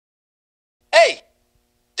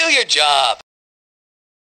Do your job.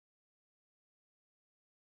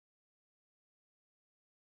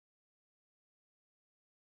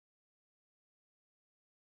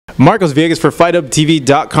 Marcos Villegas for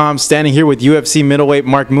FightUpTV.com, standing here with UFC middleweight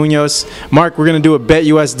Mark Munoz. Mark, we're going to do a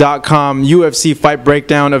BetUS.com UFC fight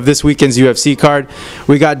breakdown of this weekend's UFC card.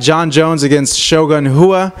 We got Jon Jones against Shogun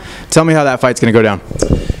Rua. Tell me how that fight's going to go down.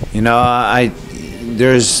 You know,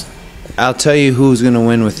 I'll tell you who's going to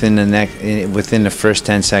win within the first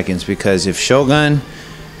 10 seconds, because if Shogun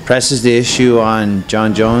presses the issue on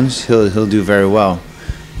Jon Jones, he'll do very well.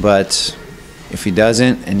 But if he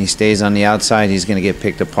doesn't and he stays on the outside, he's going to get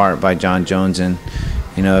picked apart by Jon Jones. And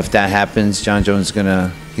you know, if that happens, Jon Jones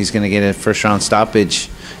he's gonna get a first round stoppage.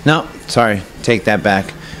 No, sorry, take that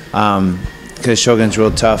back. Because Shogun's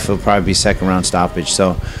real tough, it'll probably be second round stoppage.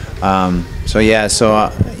 So,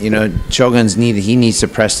 you know, Shogun's needs to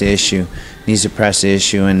press the issue. Needs to press the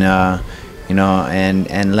issue and you know,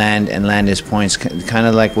 and land his points, kind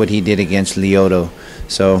of like what he did against Lyoto.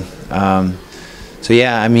 So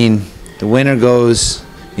yeah, I mean, the winner goes,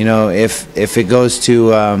 you know, if it goes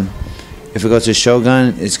to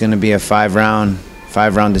Shogun, it's going to be a five round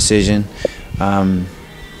decision,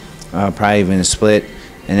 probably even a split.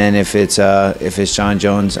 And then if it's Jon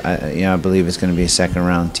Jones, I believe it's going to be a second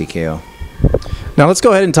round TKO. Now let's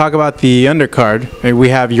go ahead and talk about the undercard. We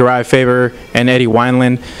have Uriah Faber and Eddie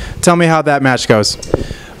Wineland. Tell me how that match goes.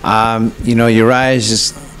 You know, Uriah is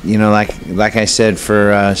just, you know, like I said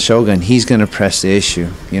for Shogun, he's going to press the issue.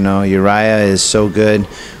 You know, Uriah is so good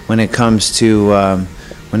when it comes to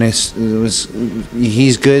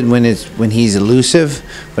he's good when he's elusive,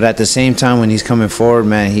 but at the same time when he's coming forward,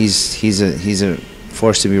 man, he's a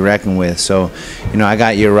force to be reckoned with. So, you know, I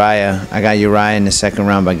got Uriah in the second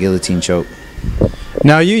round by guillotine choke.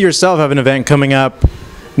 Now you yourself have an event coming up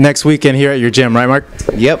next weekend here at your gym, right, Mark?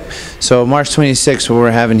 Yep. So March 26th, what we're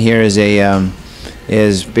having here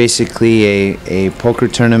is basically a poker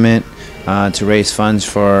tournament to raise funds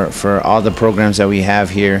for all the programs that we have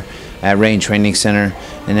here at Range Training Center.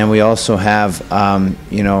 And then we also have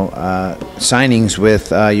you know, signings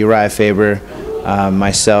with Uriah Faber,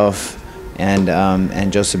 myself,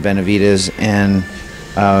 and Joseph Benavidez, and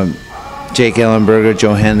Jake Ellenberger,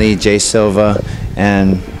 Joe Henley, Jay Silva,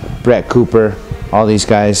 and Brett Cooper. All these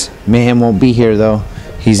guys. Mayhem won't be here though.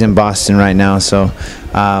 He's in Boston right now. So,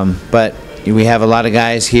 but we have a lot of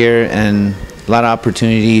guys here and a lot of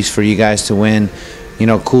opportunities for you guys to win. You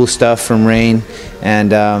know, cool stuff from Rain,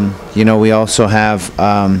 and you know, we also have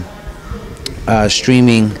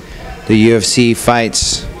streaming the UFC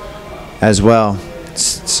fights as well.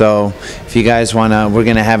 So if you guys wanna, we're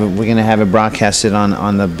gonna have it broadcasted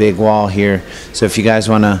on the big wall here. So if you guys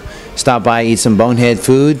wanna stop by, eat some boneheads,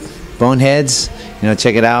 you know,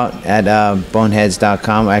 check it out at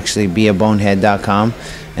boneheads.com. Actually, beabonehead.com,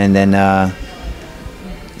 and then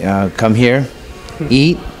come here,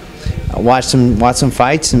 eat, watch some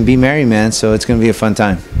fights, and be merry, man. So it's gonna be a fun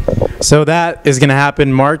time. So that is gonna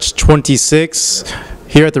happen March 26th.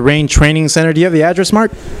 Here at the Range Training Center. Do you have the address,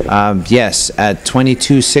 Mark? Yes, at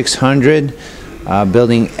 22600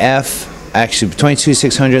 Building F, actually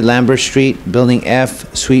 22600 Lambert Street, Building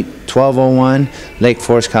F, Suite 1201, Lake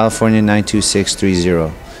Forest, California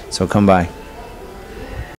 92630. So come by.